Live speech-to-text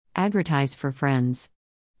Advertise for Friends.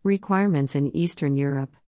 Requirements in Eastern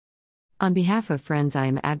Europe. On behalf of Friends, I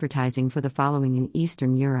am advertising for the following in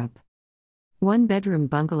Eastern Europe: 1-bedroom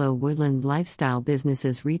bungalow, woodland lifestyle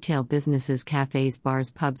businesses, retail businesses, cafes,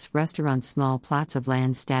 bars, pubs, restaurants, small plots of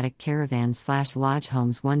land, static caravans/lodge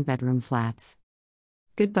homes, 1-bedroom flats.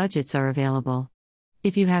 Good budgets are available.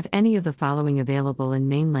 If you have any of the following available in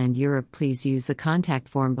mainland Europe, please use the contact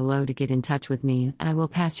form below to get in touch with me. I will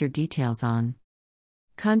pass your details on.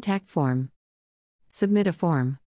 Contact form. Submit a form.